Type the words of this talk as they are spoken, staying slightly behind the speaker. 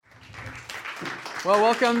Well,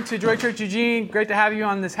 welcome to Joy Church Eugene. Great to have you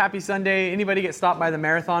on this happy Sunday. Anybody get stopped by the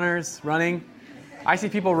marathoners running? I see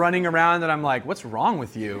people running around and I'm like, what's wrong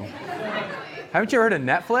with you? Haven't you heard of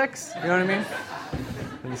Netflix? You know what I mean?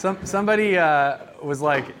 And somebody was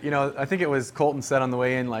like, I think it was Colton said on the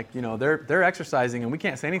way in, like, they're exercising and we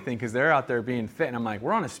can't say anything because they're out there being fit. And I'm like,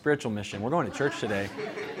 we're on a spiritual mission. We're going to church today.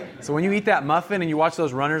 So when you eat that muffin and you watch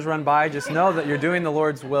those runners run by, just know that you're doing the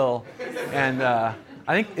Lord's will. And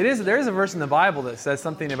I think there is a verse in the Bible that says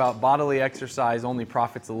something about bodily exercise only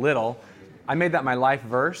profits a little. I made that my life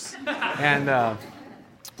verse. And,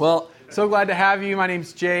 so glad to have you. My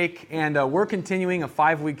name's Jake, and we're continuing a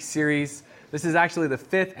 5-week series. This is actually the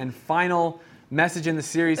 5th and final message in the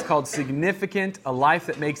series called Significant, A Life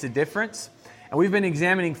That Makes a Difference. And we've been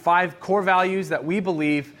examining 5 core values that we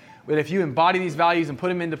believe that if you embody these values and put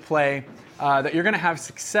them into play, that you're going to have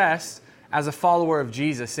success as a follower of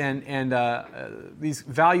Jesus. And these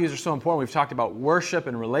values are so important. We've talked about worship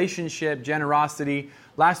and relationship, generosity.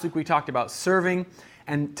 Last week we talked about serving.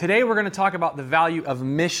 And today we're going to talk about the value of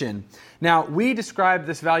mission. Now, we describe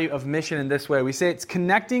this value of mission in this way. We say it's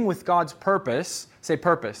connecting with God's purpose. Say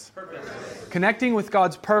purpose. Purpose. Connecting with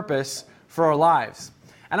God's purpose for our lives.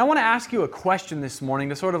 And I want to ask you a question this morning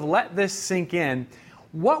to sort of let this sink in.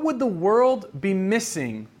 What would the world be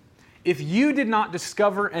missing if you did not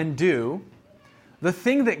discover and do the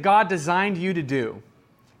thing that God designed you to do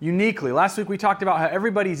uniquely? Last week we talked about how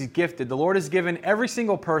everybody's gifted. The Lord has given every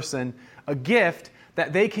single person a gift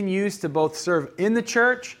that they can use to both serve in the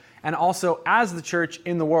church and also as the church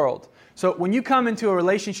in the world. So when you come into a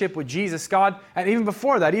relationship with Jesus, God, and even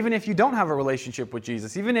before that, even if you don't have a relationship with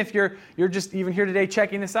Jesus, even if you're just even here today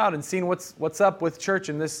checking this out and seeing what's up with church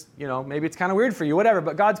and this, maybe it's kind of weird for you, whatever,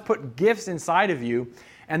 but God's put gifts inside of you,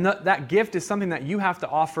 and that gift is something that you have to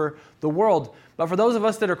offer the world. But for those of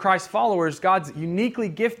us that are Christ followers, God's uniquely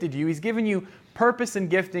gifted you. He's given you purpose and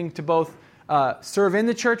gifting to both serve in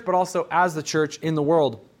the church, but also as the church in the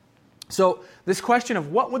world. So this question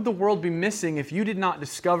of what would the world be missing if you did not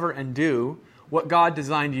discover and do what God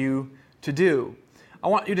designed you to do? I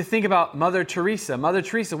want you to think about Mother Teresa. Mother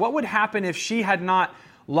Teresa, what would happen if she had not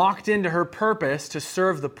locked into her purpose to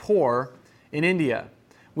serve the poor in India?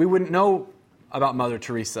 We wouldn't know about Mother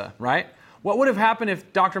Teresa, right? What would have happened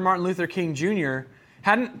if Dr. Martin Luther King Jr.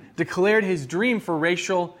 hadn't declared his dream for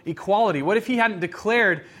racial equality? What if he hadn't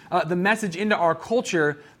declared the message into our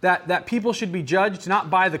culture that people should be judged not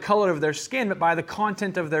by the color of their skin, but by the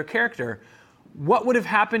content of their character? What would have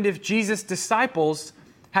happened if Jesus' disciples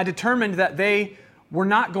had determined that they were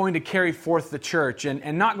not going to carry forth the church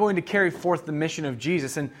and not going to carry forth the mission of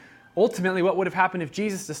Jesus? And ultimately, what would have happened if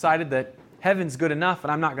Jesus decided that heaven's good enough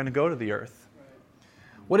and I'm not going to go to the earth?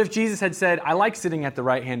 What if Jesus had said, I like sitting at the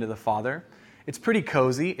right hand of the Father. It's pretty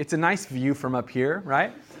cozy. It's a nice view from up here,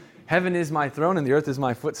 right? Heaven is my throne and the earth is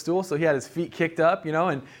my footstool. So he had his feet kicked up,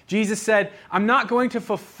 and Jesus said, I'm not going to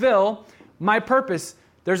fulfill my purpose.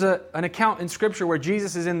 There's an account in Scripture where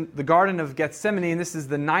Jesus is in the Garden of Gethsemane, and this is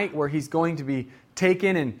the night where he's going to be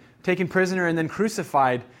taken prisoner and then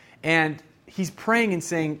crucified. And he's praying and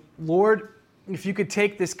saying, Lord, if you could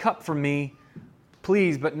take this cup from me,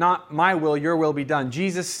 please, but not my will, your will be done.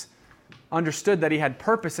 Jesus understood that he had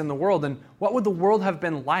purpose in the world. And what would the world have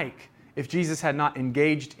been like if Jesus had not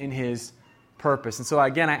engaged in his purpose? And so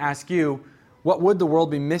again, I ask you, what would the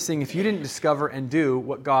world be missing if you didn't discover and do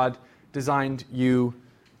what God designed you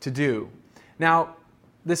to do? Now,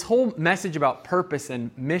 this whole message about purpose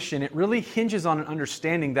and mission, it really hinges on an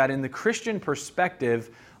understanding that in the Christian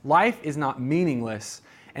perspective, life is not meaningless,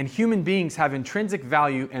 and human beings have intrinsic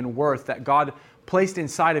value and worth that God placed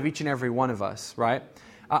inside of each and every one of us, right?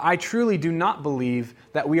 I truly do not believe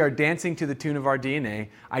that we are dancing to the tune of our DNA.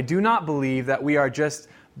 I do not believe that we are just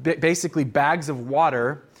basically bags of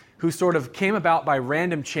water who sort of came about by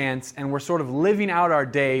random chance and we're sort of living out our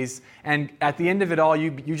days, and at the end of it all,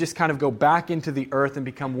 you just kind of go back into the earth and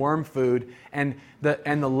become worm food, and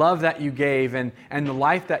the love that you gave and the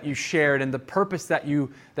life that you shared and the purpose that you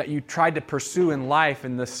tried to pursue in life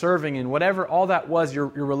and the serving and whatever all that was, your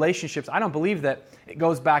relationships, I don't believe that it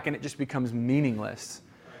goes back and it just becomes meaningless.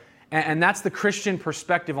 And that's the Christian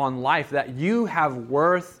perspective on life, that you have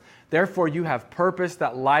worth, therefore you have purpose,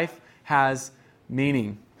 that life has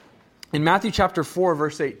meaning. In Matthew chapter 4,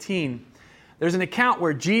 verse 18, there's an account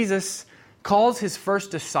where Jesus calls his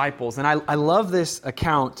first disciples. And I love this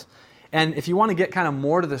account. And if you want to get kind of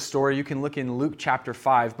more to the story, you can look in Luke chapter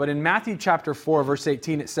 5. But in Matthew chapter 4, verse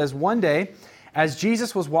 18, it says, one day, as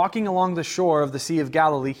Jesus was walking along the shore of the Sea of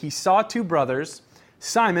Galilee, he saw 2 brothers,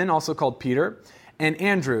 Simon, also called Peter, and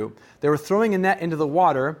Andrew. They were throwing a net into the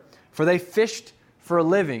water, for they fished for a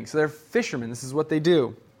living. So they're fishermen. This is what they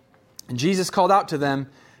do. And Jesus called out to them,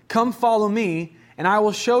 "Come follow me, and I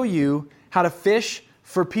will show you how to fish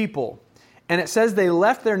for people." And it says they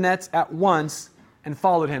left their nets at once and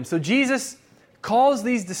followed him. So Jesus calls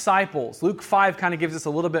these disciples. Luke 5 kind of gives us a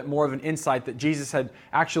little bit more of an insight that Jesus had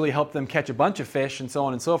actually helped them catch a bunch of fish and so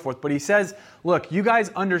on and so forth. But he says, look, you guys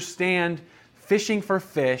understand fishing for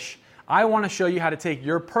fish. I want to show you how to take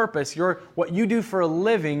your purpose, what you do for a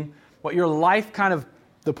living, what your life kind of,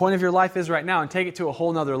 the point of your life is right now, and take it to a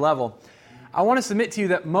whole nother level. I want to submit to you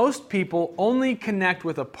that most people only connect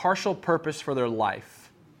with a partial purpose for their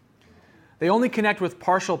life. They only connect with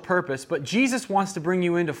partial purpose, but Jesus wants to bring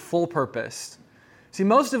you into full purpose. See,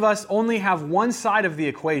 most of us only have one side of the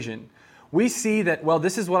equation. We see that, well,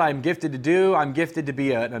 this is what I'm gifted to do. I'm gifted to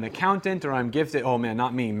be an accountant, or I'm gifted, oh man,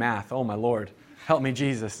 not me, math. Oh my Lord, help me,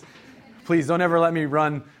 Jesus. Please don't ever let me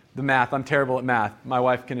run the math. I'm terrible at math. My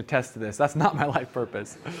wife can attest to this. That's not my life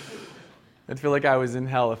purpose. I'd feel like I was in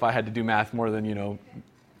hell if I had to do math more than,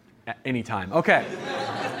 any time. Okay.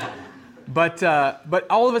 But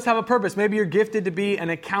all of us have a purpose. Maybe you're gifted to be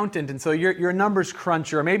an accountant, and so you're a numbers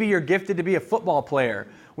cruncher. Or maybe you're gifted to be a football player.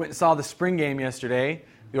 Went and saw the spring game yesterday.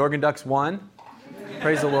 The Oregon Ducks won.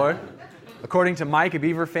 Praise the Lord. According to Mike, a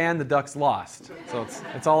Beaver fan, the Ducks lost. So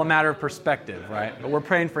it's all a matter of perspective, right? But we're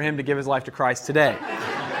praying for him to give his life to Christ today.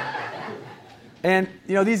 And,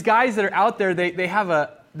 these guys that are out there, they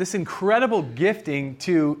have this incredible gifting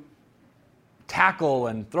to tackle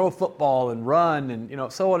and throw a football and run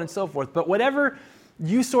and so on and so forth. But whatever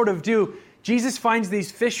you sort of do, Jesus finds these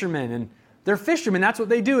fishermen, and they're fishermen. That's what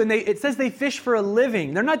they do. And it says they fish for a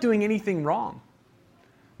living. They're not doing anything wrong.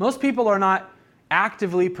 Most people are not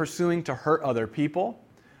actively pursuing to hurt other people.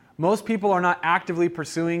 Most people are not actively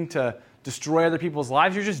pursuing to destroy other people's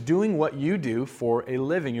lives. You're just doing what you do for a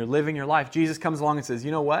living. You're living your life. Jesus comes along and says,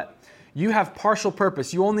 you know what? You have partial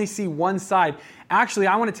purpose. You only see one side. Actually,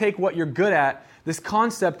 I want to take what you're good at, this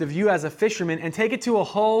concept of you as a fisherman, and take it to a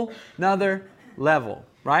whole nother level,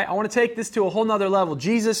 right? I want to take this to a whole nother level.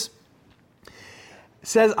 Jesus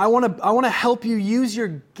says, I want to help you use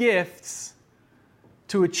your gifts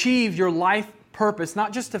to achieve your life purpose,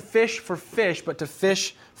 not just to fish for fish, but to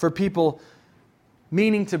fish for people,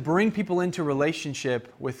 meaning to bring people into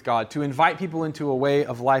relationship with God, to invite people into a way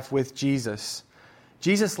of life with Jesus.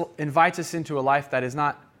 Jesus invites us into a life that is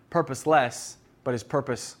not purposeless, but is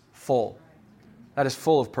purposeful. That is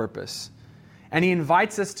full of purpose. And he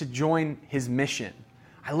invites us to join his mission.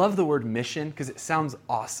 I love the word mission because it sounds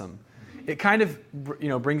awesome. It kind of,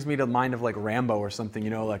 brings me to the mind of like Rambo or something,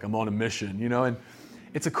 like I'm on a mission, and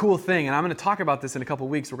it's a cool thing. And I'm going to talk about this in a couple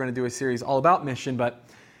of weeks. We're going to do a series all about mission, but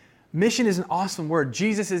mission is an awesome word.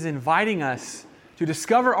 Jesus is inviting us to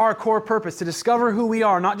discover our core purpose, to discover who we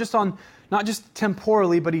are, not just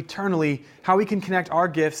temporally, but eternally, how we can connect our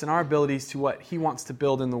gifts and our abilities to what he wants to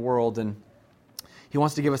build in the world. And he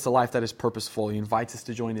wants to give us a life that is purposeful. He invites us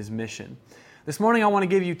to join his mission. This morning, I want to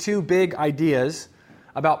give you two big ideas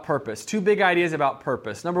about purpose. Two big ideas about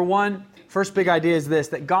purpose. Number one, first big idea is this,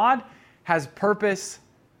 that God has purpose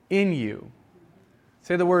in you.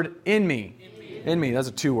 Say the word, in me. In me. Those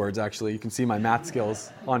are two words, actually. You can see my math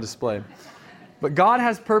skills on display. But God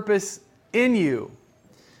has purpose in you.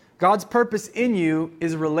 God's purpose in you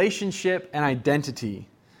is relationship and identity.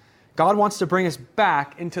 God wants to bring us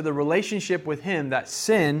back into the relationship with him that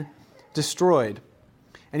sin destroyed.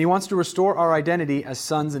 And he wants to restore our identity as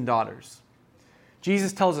sons and daughters.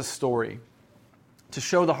 Jesus tells a story to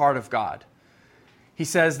show the heart of God. He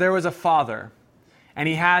says there was a father, and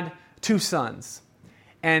he had two sons.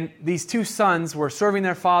 And these two sons were serving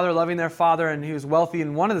their father, loving their father, and he was wealthy.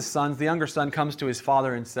 And one of the sons, the younger son, comes to his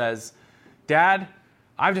father and says, Dad,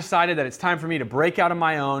 I've decided that it's time for me to break out on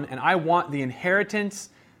my own, and I want the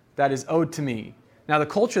inheritance that is owed to me. Now, the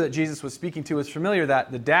culture that Jesus was speaking to was familiar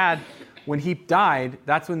that the dad, when he died,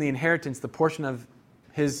 that's when the inheritance, the portion of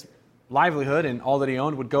his livelihood and all that he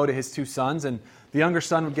owned would go to his two sons, and the younger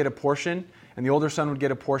son would get a portion, and the older son would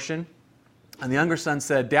get a portion. And the younger son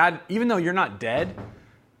said, Dad, even though you're not dead,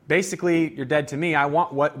 basically you're dead to me. I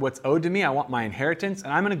want what's owed to me. I want my inheritance,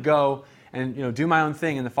 and I'm going to go and do my own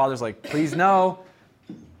thing. And the father's like, please no.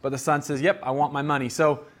 But the son says, yep, I want my money.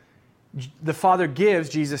 So the father gives,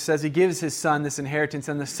 Jesus says, he gives his son this inheritance,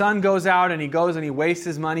 and the son goes out and he goes and he wastes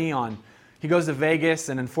his money on, he goes to Vegas,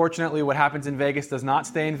 and unfortunately what happens in Vegas does not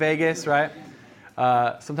stay in Vegas, right?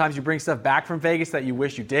 Sometimes you bring stuff back from Vegas that you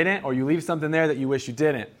wish you didn't, or you leave something there that you wish you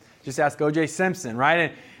didn't. Just ask O.J. Simpson,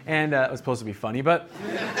 right? And it was supposed to be funny, but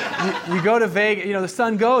you go to Vegas, the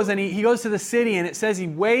son goes and he goes to the city, and it says he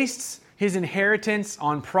wastes his inheritance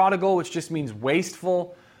on prodigal, which just means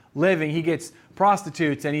wasteful living. He gets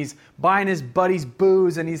prostitutes and he's buying his buddies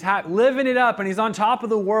booze and he's living it up and he's on top of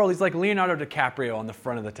the world. He's like Leonardo DiCaprio on the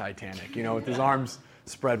front of the Titanic, with his arms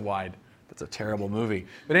spread wide. That's a terrible movie.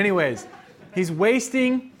 But anyways, he's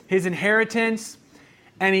wasting his inheritance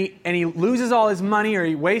and he loses all his money, or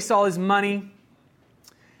he wastes all his money,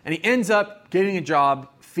 and he ends up getting a job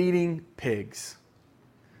feeding pigs.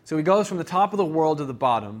 So he goes from the top of the world to the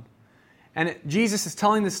bottom. And Jesus is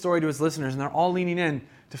telling this story to his listeners, and they're all leaning in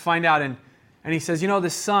to find out. And he says,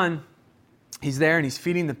 this son, he's there and he's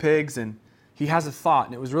feeding the pigs, and he has a thought.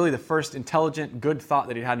 And it was really the first intelligent, good thought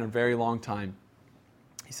that he'd had in a very long time.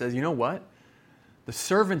 He says, you know what? The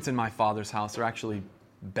servants in my father's house are actually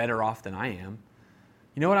better off than I am.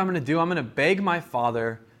 You know what I'm going to do? I'm going to beg my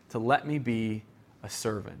father to let me be a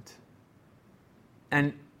servant.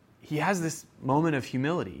 And he has this moment of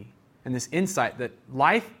humility and this insight that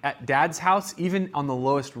life at Dad's house, even on the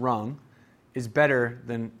lowest rung, is better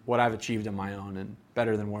than what I've achieved on my own and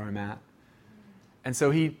better than where I'm at. And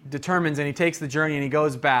so he determines and he takes the journey and he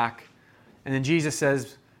goes back. And then Jesus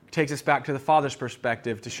takes us back to the Father's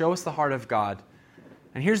perspective to show us the heart of God.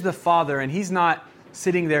 And here's the Father, and he's not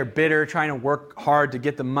sitting there bitter, trying to work hard to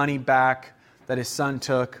get the money back that his son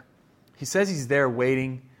took. He says he's there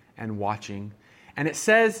waiting and watching. And it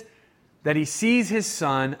says that he sees his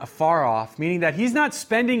son afar off, meaning that he's not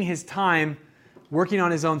spending his time working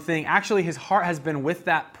on his own thing. Actually, his heart has been with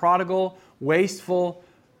that prodigal, wasteful,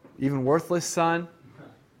 even worthless son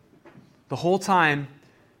the whole time.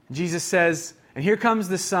 Jesus says, and here comes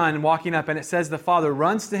the son walking up, and it says the father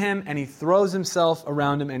runs to him, and he throws himself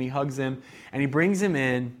around him, and he hugs him, and he brings him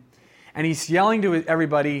in, and he's yelling to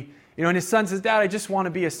everybody. And his son says, Dad, I just want to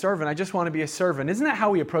be a servant. I just want to be a servant. Isn't that how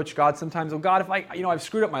we approach God sometimes? Oh, God, if I've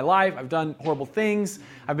screwed up my life, I've done horrible things,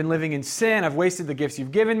 I've been living in sin, I've wasted the gifts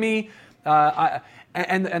you've given me.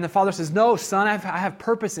 And the father says, no, son, I have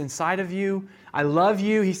purpose inside of you. I love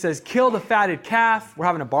you. He says, kill the fatted calf. We're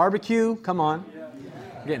having a barbecue. Come on.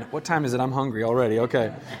 Again, what time is it? I'm hungry already.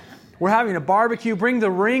 Okay. We're having a barbecue. Bring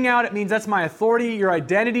the ring out. It means that's my authority. Your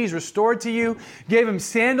identity is restored to you. Give him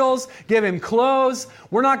sandals. Give him clothes.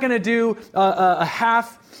 We're not going to do a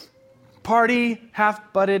half-butted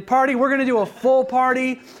party. We're going to do a full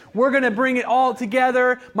party. We're going to bring it all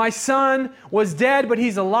together. My son was dead, but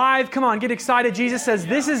he's alive. Come on, get excited. Jesus says,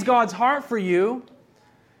 this is God's heart for you.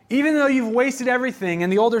 Even though you've wasted everything.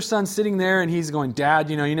 And the older son's sitting there and he's going, Dad,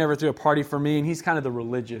 you never threw a party for me. And he's kind of the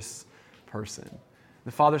religious person.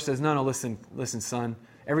 The father says, no, listen, son.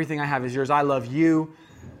 Everything I have is yours. I love you.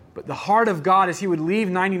 But the heart of God is he would leave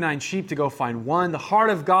 99 sheep to go find one. The heart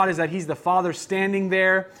of God is that he's the Father standing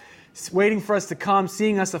there, waiting for us to come,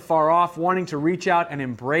 seeing us afar off, wanting to reach out and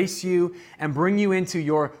embrace you and bring you into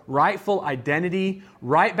your rightful identity,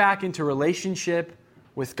 right back into relationship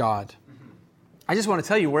with God. I just want to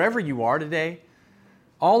tell you, wherever you are today,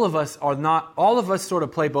 all of us sort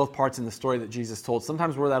of play both parts in the story that Jesus told.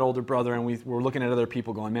 Sometimes we're that older brother and we're looking at other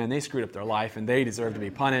people going, man, they screwed up their life and they deserve to be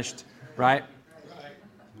punished, right?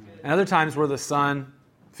 And other times we're the son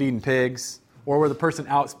feeding pigs, or we're the person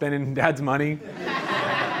out spending Dad's money.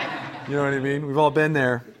 You know what I mean? We've all been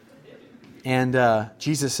there. And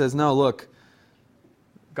Jesus says, no, look,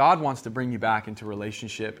 God wants to bring you back into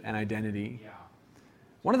relationship and identity.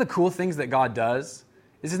 One of the cool things that God does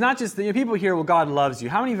is it's not just that people hear, well, God loves you.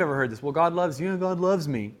 How many of you have ever heard this? Well, God loves you. God loves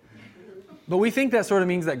me. But we think that sort of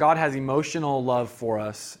means that God has emotional love for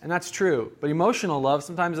us. And that's true. But emotional love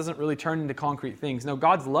sometimes doesn't really turn into concrete things. No,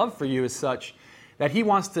 God's love for you is such that he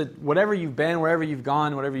wants to, whatever you've been, wherever you've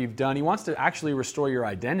gone, whatever you've done, he wants to actually restore your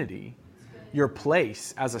identity, your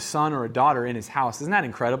place as a son or a daughter in his house. Isn't that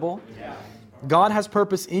incredible? Yeah. God has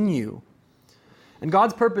purpose in you. And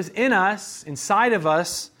God's purpose in us, inside of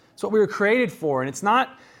us, it's what we were created for. And it's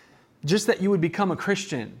not just that you would become a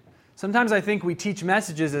Christian. Sometimes I think we teach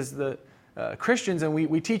messages as the Christians, and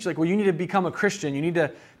we teach like, well, you need to become a Christian. You need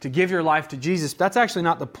to give your life to Jesus. That's actually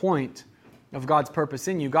not the point of God's purpose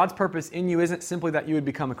in you. God's purpose in you isn't simply that you would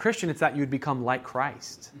become a Christian. It's that you would become like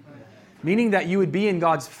Christ. Meaning that you would be in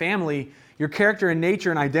God's family. Your character and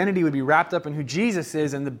nature and identity would be wrapped up in who Jesus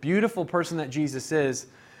is and the beautiful person that Jesus is.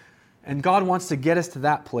 And God wants to get us to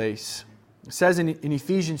that place. It says in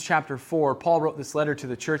Ephesians chapter 4, Paul wrote this letter to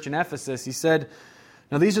the church in Ephesus. He said,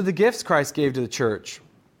 now these are the gifts Christ gave to the church.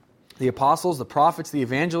 The apostles, the prophets, the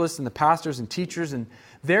evangelists, and the pastors and teachers. And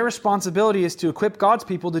their responsibility is to equip God's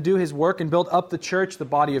people to do His work and build up the church, the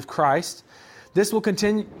body of Christ. This will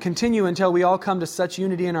continue until we all come to such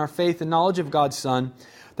unity in our faith and knowledge of God's Son,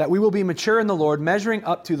 that we will be mature in the Lord, measuring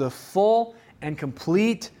up to the full and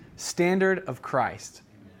complete standard of Christ.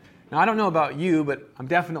 Now, I don't know about you, but I'm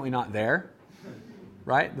definitely not there.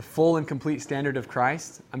 right? The full and complete standard of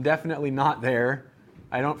Christ. I'm definitely not there.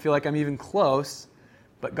 I don't feel like I'm even close,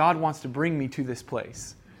 but God wants to bring me to this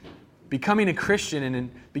place. Becoming a Christian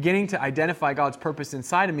and beginning to identify God's purpose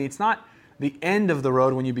inside of me, it's not the end of the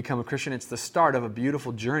road when you become a Christian. It's the start of a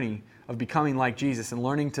beautiful journey of becoming like Jesus and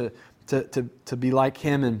learning to be like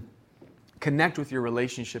Him and connect with your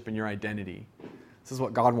relationship and your identity. This is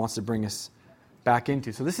what God wants to bring us back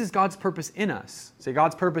into. So this is God's purpose in us. Say,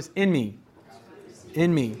 God's purpose in me.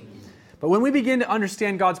 In me. But when we begin to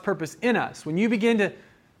understand God's purpose in us, when you begin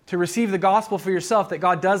to receive the gospel for yourself, that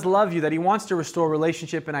God does love you, that He wants to restore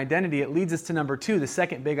relationship and identity, it leads us to number 2, the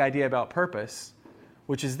second big idea about purpose,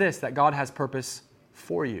 which is this, that God has purpose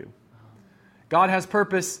for you. God has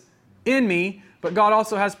purpose in me, but God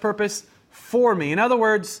also has purpose for me. In other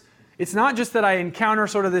words, it's not just that I encounter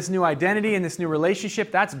sort of this new identity and this new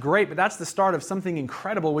relationship. That's great, but that's the start of something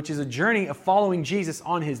incredible, which is a journey of following Jesus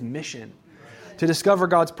on His mission to discover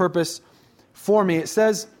God's purpose for me. It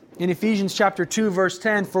says in Ephesians chapter 2, verse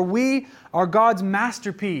 10, "For we are God's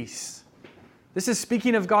masterpiece." This is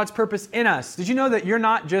speaking of God's purpose in us. Did you know that you're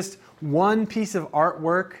not just one piece of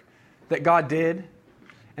artwork that God did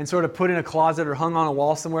and sort of put in a closet or hung on a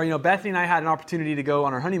wall somewhere? You know, Bethany and I had an opportunity to go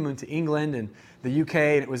on our honeymoon to England and the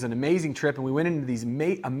UK, and it was an amazing trip, and we went into these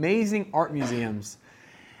amazing art museums.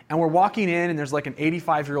 And we're walking in, and there's like an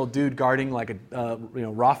 85-year-old dude guarding like a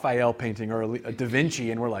Raphael painting or a Da Vinci,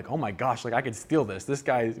 and we're like, oh my gosh, like I could steal this. This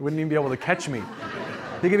guy wouldn't even be able to catch me.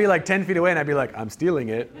 He could be like 10 feet away, and I'd be like, I'm stealing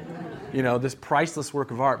it. You know, this priceless work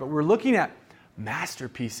of art. But we're looking at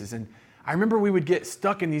masterpieces, and I remember we would get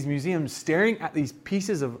stuck in these museums staring at these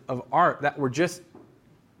pieces of art that were just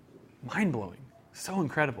mind-blowing, so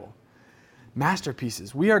incredible.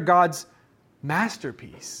 Masterpieces. We are God's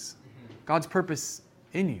masterpiece. God's purpose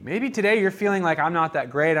in you. Maybe today you're feeling like I'm not that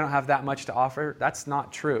great, I don't have that much to offer. That's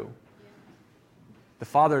not true. The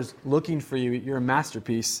Father's looking for you. You're a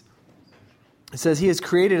masterpiece. It says He has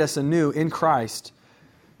created us anew in Christ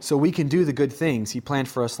so we can do the good things He planned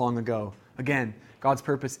for us long ago. Again, God's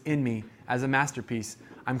purpose in me as a masterpiece.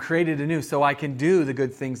 I'm created anew so I can do the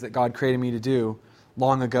good things that God created me to do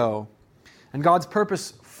long ago. And God's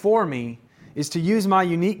purpose for me is to use my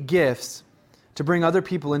unique gifts to bring other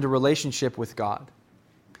people into relationship with God.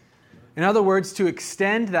 In other words, to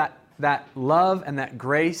extend that love and that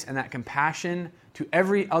grace and that compassion to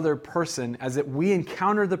every other person as that we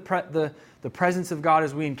encounter the presence of God,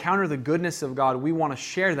 as we encounter the goodness of God, we want to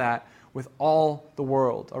share that with all the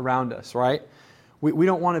world around us, right? We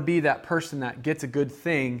don't want to be that person that gets a good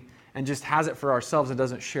thing and just has it for ourselves and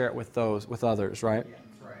doesn't share it with others, right?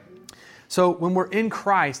 So when we're in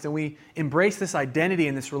Christ and we embrace this identity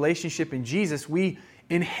and this relationship in Jesus, we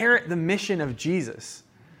inherit the mission of Jesus.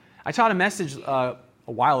 I taught a message a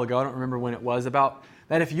while ago, I don't remember when it was, about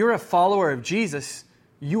that if you're a follower of Jesus,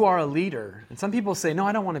 you are a leader. And some people say, no,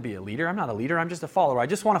 I don't want to be a leader. I'm not a leader. I'm just a follower. I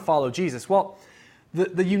just want to follow Jesus. Well,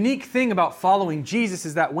 the unique thing about following Jesus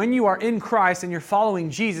is that when you are in Christ and you're following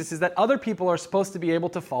Jesus is that other people are supposed to be able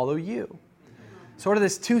to follow you. Sort of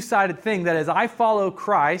this two-sided thing that as I follow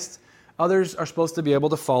Christ, others are supposed to be able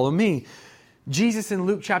to follow me. Jesus in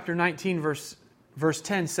Luke chapter 19, verse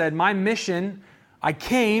 10 said, "My mission, I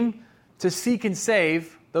came to seek and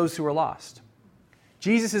save those who are lost."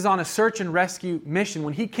 Jesus is on a search and rescue mission.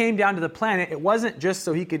 When He came down to the planet, it wasn't just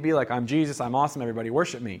so He could be like, I'm Jesus, I'm awesome, everybody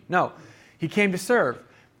worship me. No, He came to serve.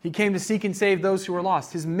 He came to seek and save those who are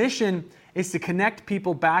lost. His mission is to connect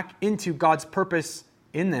people back into God's purpose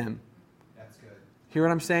in them. That's good. Hear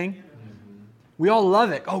what I'm saying? We all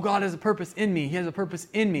love it. Oh, God has a purpose in me. He has a purpose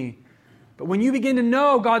in me. But when you begin to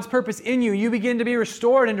know God's purpose in you, you begin to be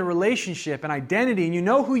restored into relationship and identity, and you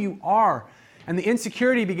know who you are. And the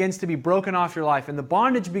insecurity begins to be broken off your life, and the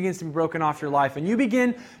bondage begins to be broken off your life, and you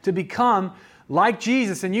begin to become like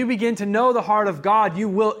Jesus, and you begin to know the heart of God. You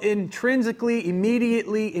will intrinsically,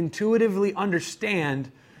 immediately, intuitively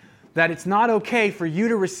understand that it's not okay for you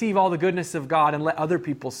to receive all the goodness of God and let other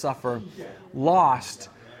people suffer lost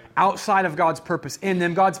outside of God's purpose in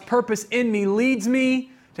them. God's purpose in me leads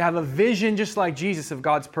me to have a vision just like Jesus of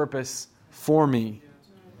God's purpose for me.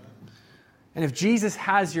 And if Jesus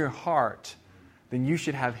has your heart, then you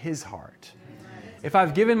should have His heart. If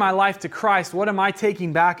I've given my life to Christ, what am I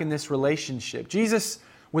taking back in this relationship? Jesus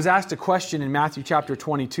was asked a question in Matthew chapter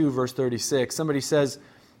 22, verse 36. Somebody says,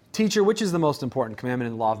 "Teacher, which is the most important commandment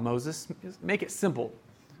in the law of Moses?" Make it simple.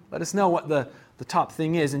 Let us know what the top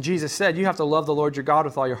thing is. And Jesus said, you have to love the Lord your God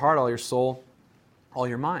with all your heart, all your soul, all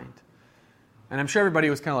your mind. And I'm sure everybody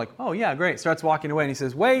was kind of like, oh yeah, great. Starts walking away and He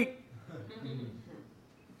says, wait.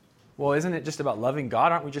 Well, isn't it just about loving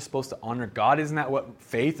God? Aren't we just supposed to honor God? Isn't that what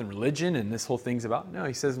faith and religion and this whole thing's about? No,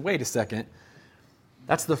 He says, wait a second.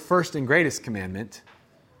 That's the first and greatest commandment.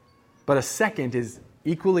 But a second is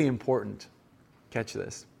equally important. Catch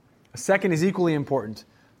this. A second is equally important.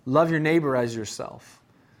 Love your neighbor as yourself.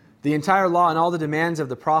 The entire law and all the demands of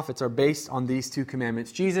the prophets are based on these two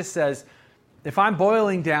commandments. Jesus says, if I'm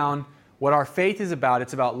boiling down what our faith is about,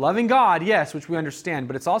 it's about loving God, yes, which we understand,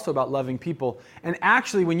 but it's also about loving people. And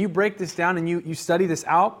actually, when you break this down and you study this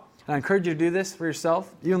out, and I encourage you to do this for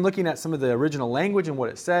yourself, even looking at some of the original language and what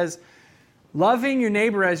it says, loving your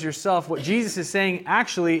neighbor as yourself, what Jesus is saying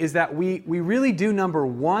actually is that we really do number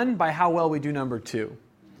one by how well we do number two.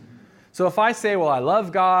 So if I say, well, I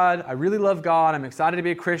love God, I really love God, I'm excited to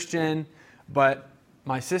be a Christian, but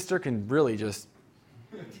my sister can really just,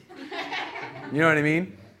 you know what I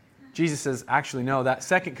mean? Jesus says, actually, no, that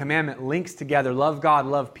second commandment links together love God,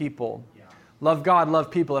 love people. Yeah. Love God,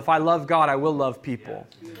 love people. If I love God, I will love people.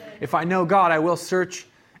 Yeah. If I know God, I will search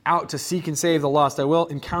out to seek and save the lost. I will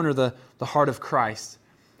encounter the heart of Christ.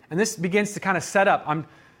 And this begins to kind of set up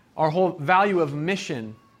our whole value of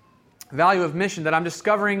mission that I'm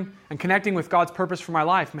discovering and connecting with God's purpose for my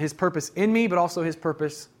life, His purpose in me, but also His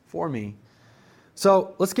purpose for me.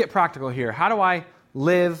 So let's get practical here. How do I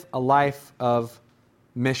live a life of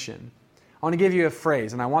mission? I want to give you a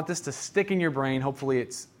phrase, and I want this to stick in your brain. Hopefully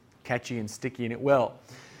it's catchy and sticky, and it will.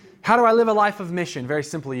 How do I live a life of mission? Very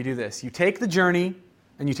simply, you do this. You take the journey,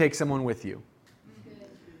 and you take someone with you.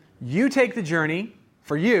 You take the journey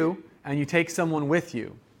for you, and you take someone with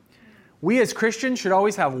you. We as Christians should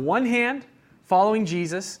always have one hand following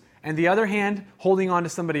Jesus and the other hand holding on to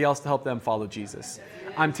somebody else to help them follow Jesus.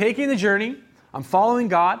 I'm taking the journey, I'm following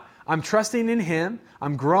God, I'm trusting in Him,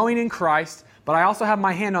 I'm growing in Christ, but I also have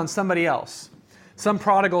my hand on somebody else. Some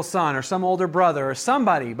prodigal son or some older brother or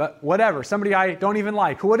somebody, but whatever, somebody I don't even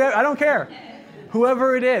like, whatever, I don't care.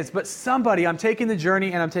 Whoever it is, but somebody, I'm taking the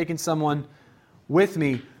journey and I'm taking someone with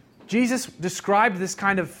me. Jesus described this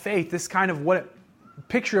kind of faith, this kind of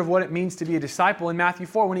picture of what it means to be a disciple in Matthew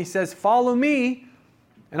 4 when He says, follow me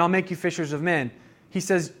and I'll make you fishers of men. He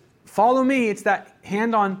says, follow me, it's that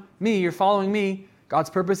hand on me, you're following me, God's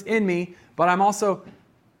purpose in me, but I'm also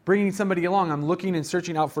bringing somebody along. I'm looking and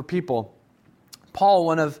searching out for people. Paul,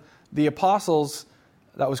 one of the apostles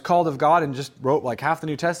that was called of God and just wrote like half the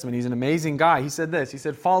New Testament, he's an amazing guy. He said this, he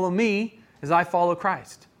said, follow me as I follow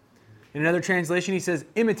Christ. In another translation, he says,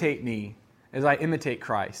 imitate me as I imitate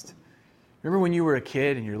Christ. Remember when you were a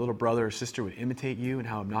kid and your little brother or sister would imitate you and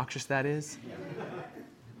how obnoxious that is?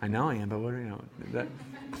 I know I am, but what No,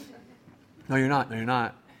 you're not. No, you're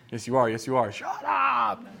not. Yes, you are. Yes, you are. Shut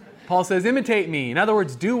up! Paul says, imitate me. In other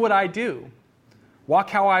words, do what I do. Walk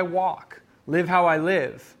how I walk. Live how I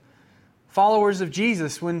live. Followers of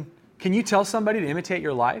Jesus, can you tell somebody to imitate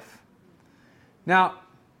your life? Now,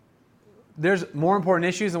 there's more important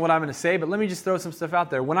issues than what I'm going to say, but let me just throw some stuff out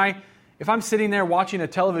there. If I'm sitting there watching a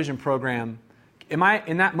television program, in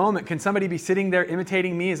that moment, can somebody be sitting there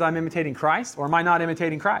imitating me as I'm imitating Christ? Or am I not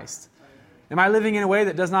imitating Christ? Am I living in a way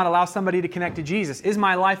that does not allow somebody to connect to Jesus? Is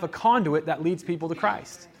my life a conduit that leads people to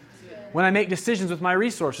Christ? When I make decisions with my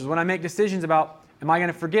resources, when I make decisions about, am I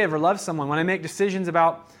going to forgive or love someone? When I make decisions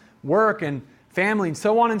about work and family and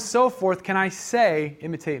so on and so forth, can I say,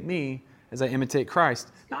 imitate me as I imitate Christ?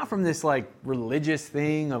 Not from this like religious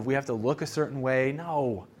thing of we have to look a certain way.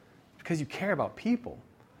 No. Because you care about people.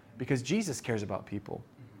 Because Jesus cares about people.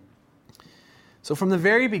 So from the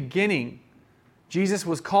very beginning, Jesus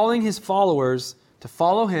was calling His followers to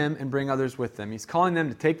follow Him and bring others with them. He's calling them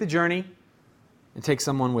to take the journey and take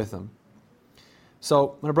someone with them.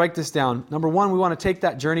 So I'm going to break this down. Number one, we want to take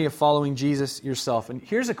that journey of following Jesus yourself. And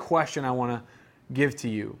here's a question I want to give to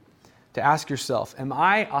you, to ask yourself. Am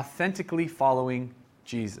I authentically following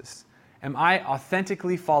Jesus? Am I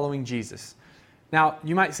authentically following Jesus? Now,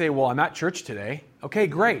 you might say, well, I'm at church today. Okay,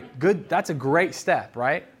 great. Good. That's a great step,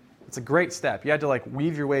 right? It's a great step. You had to like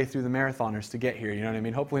weave your way through the marathoners to get here, you know what I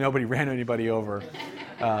mean? Hopefully nobody ran anybody over.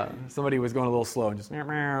 Somebody was going a little slow and just,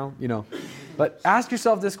 you know. But ask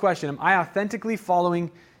yourself this question. Am I authentically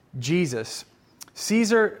following Jesus?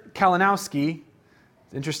 Caesar Kalinowski,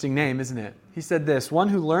 interesting name, isn't it? He said this, one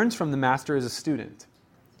who learns from the master is a student,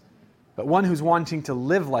 but one who's wanting to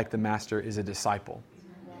live like the master is a disciple.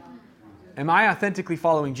 Am I authentically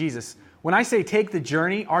following Jesus? When I say take the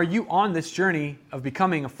journey, are you on this journey of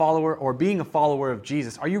becoming a follower or being a follower of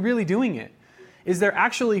Jesus? Are you really doing it? Is there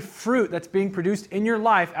actually fruit that's being produced in your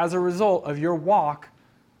life as a result of your walk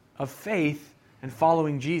of faith and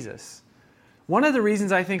following Jesus? One of the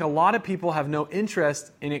reasons I think a lot of people have no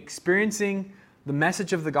interest in experiencing the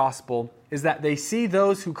message of the gospel is that they see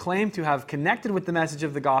those who claim to have connected with the message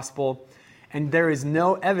of the gospel and there is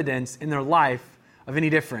no evidence in their life of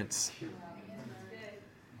any difference.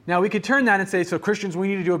 Now, we could turn that and say, so Christians, we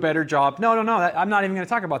need to do a better job. No, I'm not even going to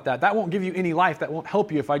talk about that. That won't give you any life. That won't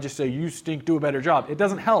help you if I just say, you stink, do a better job. It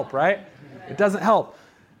doesn't help, right? It doesn't help.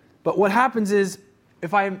 But what happens is,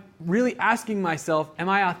 if I'm really asking myself, am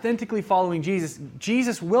I authentically following Jesus?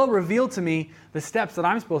 Jesus will reveal to me the steps that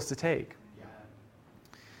I'm supposed to take.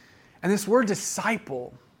 And this word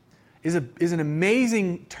disciple is an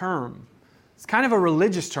amazing term. It's kind of a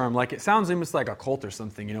religious term. Like, it sounds almost like a cult or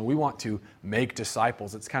something. You know, we want to make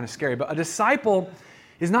disciples. It's kind of scary. But a disciple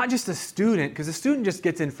is not just a student, because a student just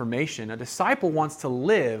gets information. A disciple wants to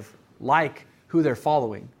live like who they're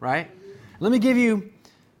following, right? Let me give you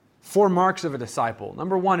 4 marks of a disciple.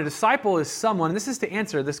 Number 1, a disciple is someone, and this is to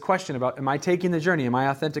answer this question about, am I taking the journey? Am I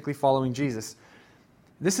authentically following Jesus?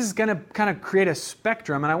 This is going to kind of create a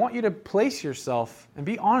spectrum, and I want you to place yourself and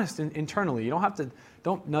be honest internally. You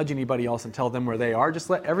don't nudge anybody else and tell them where they are.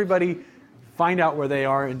 Just let everybody find out where they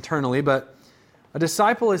are internally. But a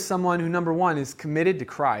disciple is someone who, number 1, is committed to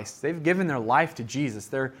Christ. They've given their life to Jesus.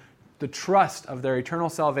 They're the trust of their eternal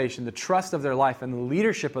salvation, the trust of their life, and the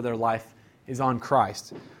leadership of their life is on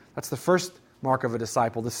Christ. That's the first mark of a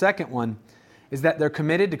disciple. The second one is that they're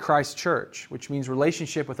committed to Christ's church, which means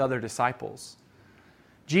relationship with other disciples.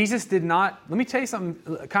 Jesus did not, let me tell you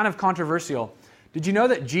something kind of controversial. Did you know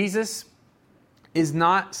that Jesus is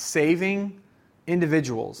not saving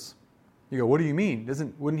individuals? You go, what do you mean?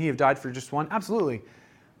 Wouldn't he have died for just one? Absolutely.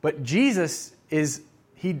 But Jesus is,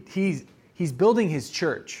 he's building his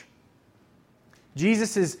church.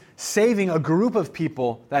 Jesus is saving a group of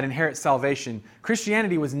people that inherit salvation.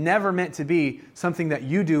 Christianity was never meant to be something that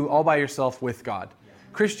you do all by yourself with God.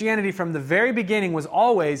 Christianity from the very beginning was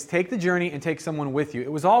always take the journey and take someone with you.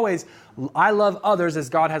 It was always, I love others as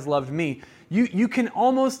God has loved me. You can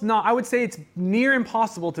almost not, I would say it's near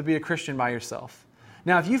impossible to be a Christian by yourself.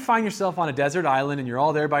 Now, if you find yourself on a desert island and you're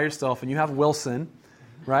all there by yourself and you have Wilson,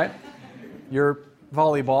 right? You're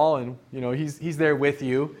volleyball and he's there with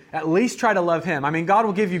you. At least try to love him. I mean, God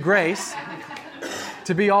will give you grace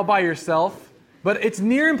to be all by yourself. But it's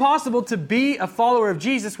near impossible to be a follower of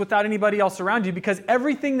Jesus without anybody else around you, because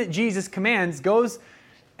everything that Jesus commands goes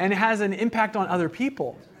and has an impact on other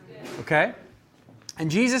people. Okay? And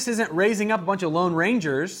Jesus isn't raising up a bunch of lone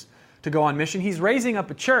rangers to go on mission. He's raising up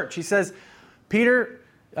a church. He says, Peter,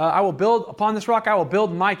 I will build upon this rock, I will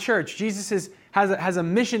build my church. Jesus has a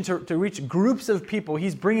mission to reach groups of people.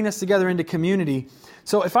 He's bringing us together into community.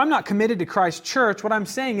 So if I'm not committed to Christ's church, what I'm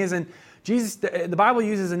saying is, and Jesus, the Bible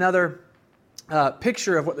uses another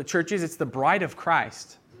picture of what the church is. It's the bride of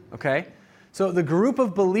Christ. Okay? So the group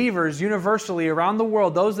of believers universally around the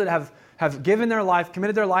world, those that have given their life,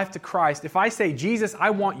 committed their life to Christ. If I say, Jesus,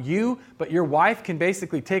 I want you, but your wife can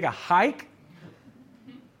basically take a hike,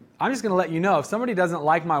 I'm just going to let you know, if somebody doesn't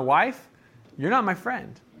like my wife, you're not my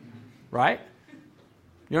friend. Right?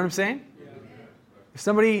 You know what I'm saying? If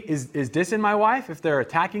somebody is dissing my wife, if they're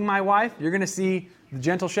attacking my wife, you're going to see the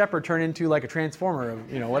gentle shepherd turn into like a transformer,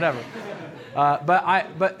 whatever.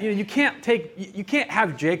 But you can't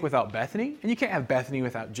have Jake without Bethany, and you can't have Bethany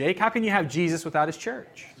without Jake. How can you have Jesus without his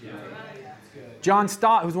church? Yeah. John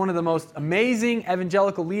Stott, who's one of the most amazing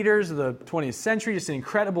evangelical leaders of the 20th century, just an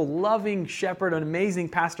incredible, loving shepherd, an amazing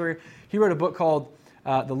pastor. He wrote a book called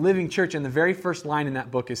The Living Church, and the very first line in that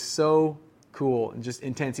book is so cool and just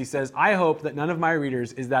intense. He says, I hope that none of my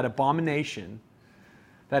readers is that abomination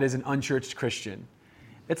that is an unchurched Christian.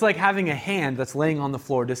 It's like having a hand that's laying on the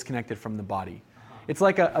floor disconnected from the body. It's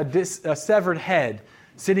like a severed head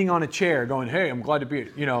sitting on a chair going, hey, I'm glad to be,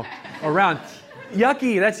 around.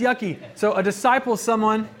 Yucky, that's yucky. So a disciple is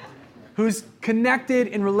someone who's connected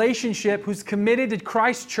in relationship, who's committed to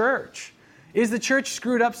Christ's church. Is the church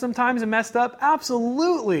screwed up sometimes and messed up?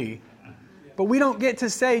 Absolutely. But we don't get to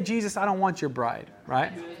say, Jesus, I don't want your bride,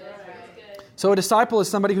 right? So a disciple is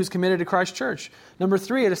somebody who's committed to Christ's church. Number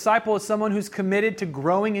 3, a disciple is someone who's committed to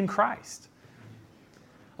growing in Christ.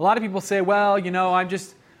 A lot of people say, well, I'm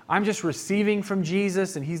just receiving from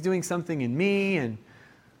Jesus and he's doing something in me and,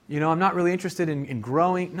 I'm not really interested in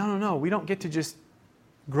growing. No. We don't get to just,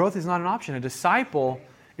 growth is not an option. A disciple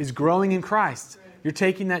is growing in Christ. You're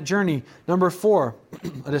taking that journey. Number 4,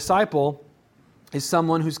 a disciple is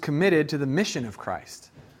someone who's committed to the mission of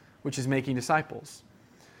Christ, which is making disciples.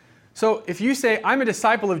 So if you say, I'm a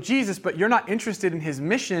disciple of Jesus, but you're not interested in his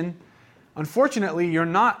mission, unfortunately, you're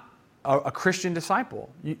not a Christian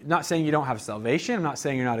disciple. I'm not saying you don't have salvation. I'm not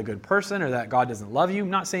saying you're not a good person or that God doesn't love you. I'm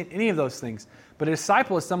not saying any of those things. But a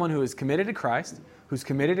disciple is someone who is committed to Christ, who's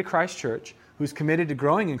committed to Christ's church, who's committed to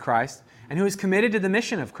growing in Christ, and who is committed to the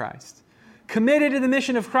mission of Christ. Committed to the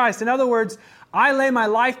mission of Christ. In other words, I lay my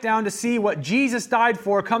life down to see what Jesus died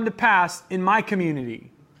for come to pass in my community.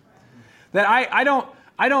 That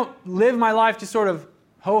I I don't live my life just sort of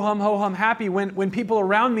ho-hum happy when people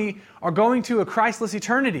around me are going to a Christless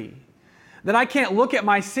eternity. That I can't look at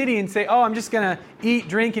my city and say, oh, I'm just going to eat,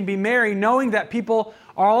 drink, and be merry, knowing that people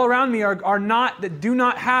all around me that do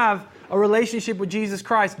not have a relationship with Jesus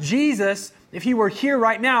Christ. Jesus, if he were here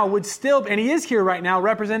right now, would still, and he is here right now,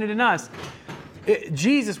 represented in us.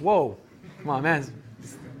 Jesus, whoa, come on, man,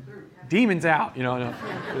 demons out, no,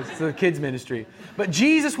 it's the kids ministry. But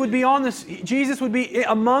Jesus would be Jesus would be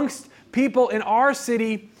amongst people in our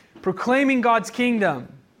city proclaiming God's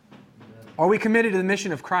kingdom. Are we committed to the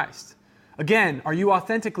mission of Christ? Again, are you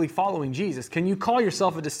authentically following Jesus? Can you call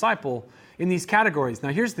yourself a disciple in these categories? Now,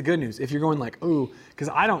 here's the good news. If you're going like, ooh, because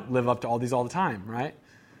I don't live up to all these all the time, right?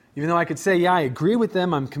 Even though I could say, yeah, I agree with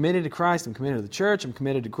them. I'm committed to Christ. I'm committed to the church. I'm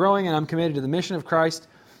committed to growing, and I'm committed to the mission of Christ.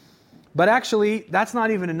 But actually, that's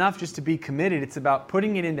not even enough just to be committed. It's about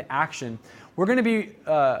putting it into action. We're going to be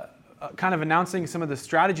kind of announcing some of the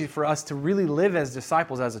strategies for us to really live as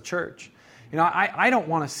disciples as a church. I don't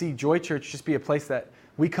want to see Joy Church just be a place that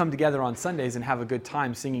we come together on Sundays and have a good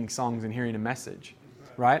time singing songs and hearing a message,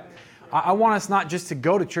 right? I want us not just to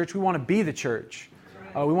go to church, we want to be the church.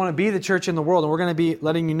 We want to be the church in the world, and we're going to be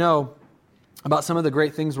letting you know about some of the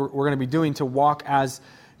great things we're going to be doing to walk as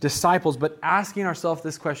disciples, but asking ourselves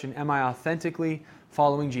this question, am I authentically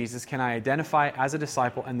following Jesus? Can I identify as a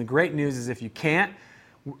disciple? And the great news is if you can't,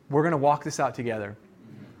 we're going to walk this out together.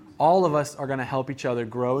 All of us are going to help each other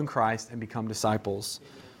grow in Christ and become disciples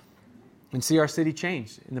and see our city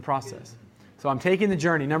change in the process. So I'm taking the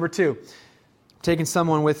journey. Number 2, I'm taking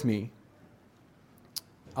someone with me.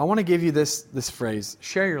 I want to give you this phrase,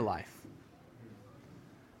 share your life.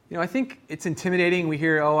 I think it's intimidating. We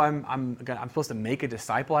hear, I'm supposed to make a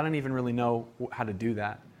disciple. I don't even really know how to do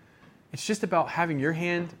that. It's just about having your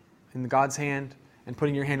hand in God's hand and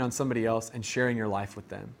putting your hand on somebody else and sharing your life with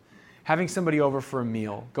them. Having somebody over for a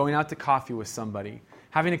meal, going out to coffee with somebody,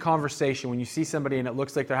 having a conversation when you see somebody and it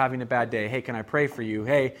looks like they're having a bad day. Hey, can I pray for you?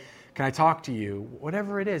 Hey, can I talk to you?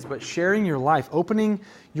 Whatever it is, but sharing your life, opening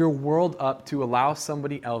your world up to allow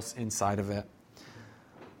somebody else inside of it.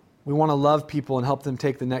 We want to love people and help them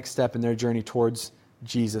take the next step in their journey towards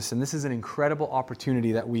Jesus. And this is an incredible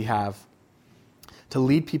opportunity that we have to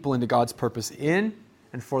lead people into God's purpose in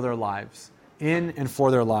and for their lives. In and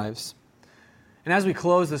for their lives. And as we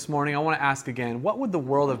close this morning, I want to ask again, what would the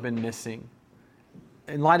world have been missing?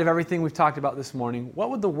 In light of everything we've talked about this morning,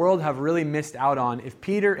 what would the world have really missed out on if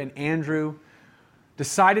Peter and Andrew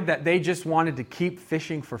decided that they just wanted to keep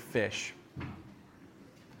fishing for fish?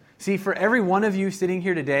 See, for every one of you sitting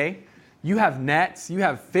here today, you have nets, you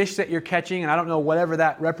have fish that you're catching, and I don't know whatever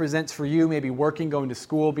that represents for you, maybe working, going to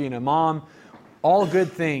school, being a mom, all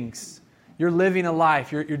good things. You're living a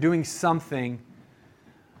life, you're doing something.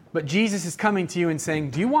 But Jesus is coming to you and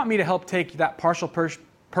saying, do you want me to help take that partial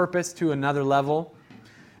purpose to another level?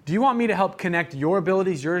 Do you want me to help connect your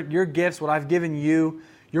abilities, your gifts, what I've given you,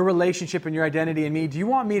 your relationship and your identity in me? Do you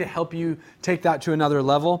want me to help you take that to another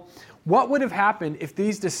level? What would have happened if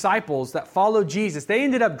these disciples that followed Jesus, they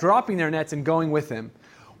ended up dropping their nets and going with him?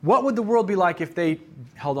 What would the world be like if they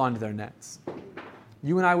held on to their nets?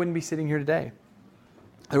 You and I wouldn't be sitting here today.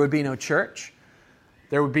 There would be no church.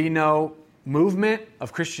 There would be no movement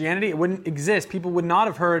of Christianity. It wouldn't exist. People would not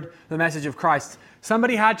have heard the message of Christ.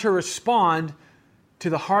 Somebody had to respond to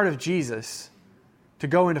the heart of Jesus to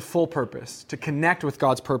go into full purpose, to connect with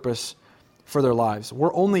God's purpose for their lives.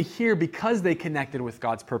 We're only here because they connected with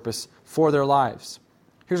God's purpose for their lives.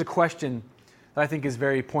 Here's a question that I think is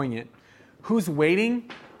very poignant. Who's waiting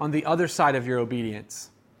on the other side of your obedience?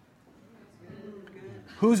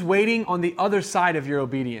 Who's waiting on the other side of your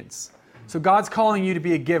obedience? So God's calling you to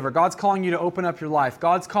be a giver. God's calling you to open up your life.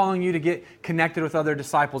 God's calling you to get connected with other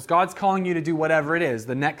disciples. God's calling you to do whatever it is,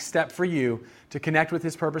 the next step for you to connect with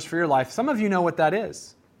His purpose for your life. Some of you know what that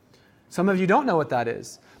is. Some of you don't know what that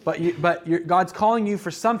is. But God's calling you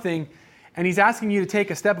for something, and He's asking you to take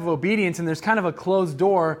a step of obedience, and there's kind of a closed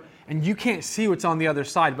door, and you can't see what's on the other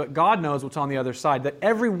side, but God knows what's on the other side, that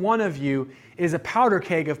every one of you is a powder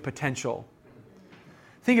keg of potential.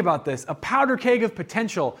 Think about this, a powder keg of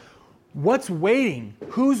potential. What's waiting?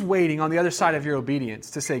 Who's waiting on the other side of your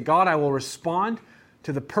obedience to say, God, I will respond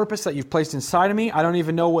to the purpose that you've placed inside of me. I don't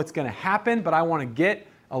even know what's going to happen, but I want to get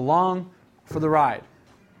along for the ride.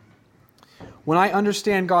 When I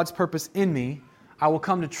understand God's purpose in me, I will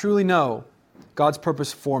come to truly know God's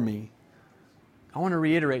purpose for me. I want to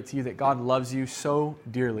reiterate to you that God loves you so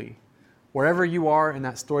dearly. Wherever you are in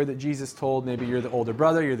that story that Jesus told, maybe you're the older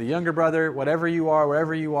brother, you're the younger brother, whatever you are,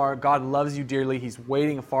 wherever you are, God loves you dearly. He's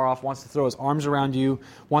waiting afar off, wants to throw His arms around you,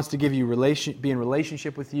 wants to give you be in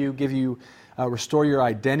relationship with you, give you, restore your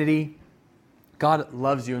identity, God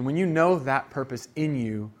loves you. And when you know that purpose in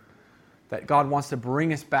you, that God wants to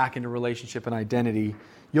bring us back into relationship and identity,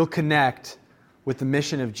 you'll connect with the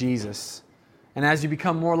mission of Jesus. And as you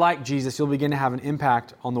become more like Jesus, you'll begin to have an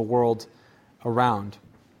impact on the world around.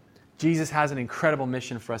 Jesus has an incredible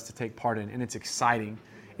mission for us to take part in, and it's exciting.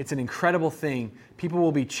 It's an incredible thing. People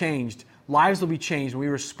will be changed. Lives will be changed when we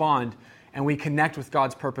respond and we connect with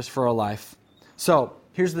God's purpose for our life. So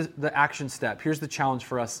here's the action step. Here's the challenge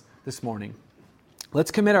for us this morning. Let's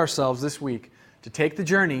commit ourselves this week to take the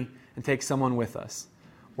journey and take someone with us.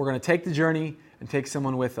 We're going to take the journey and take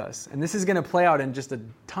someone with us. And this is going to play out in just a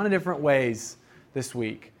ton of different ways this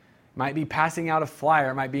week. It might be passing out a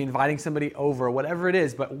flyer. It might be inviting somebody over, whatever it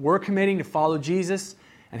is. But we're committing to follow Jesus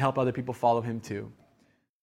and help other people follow him too.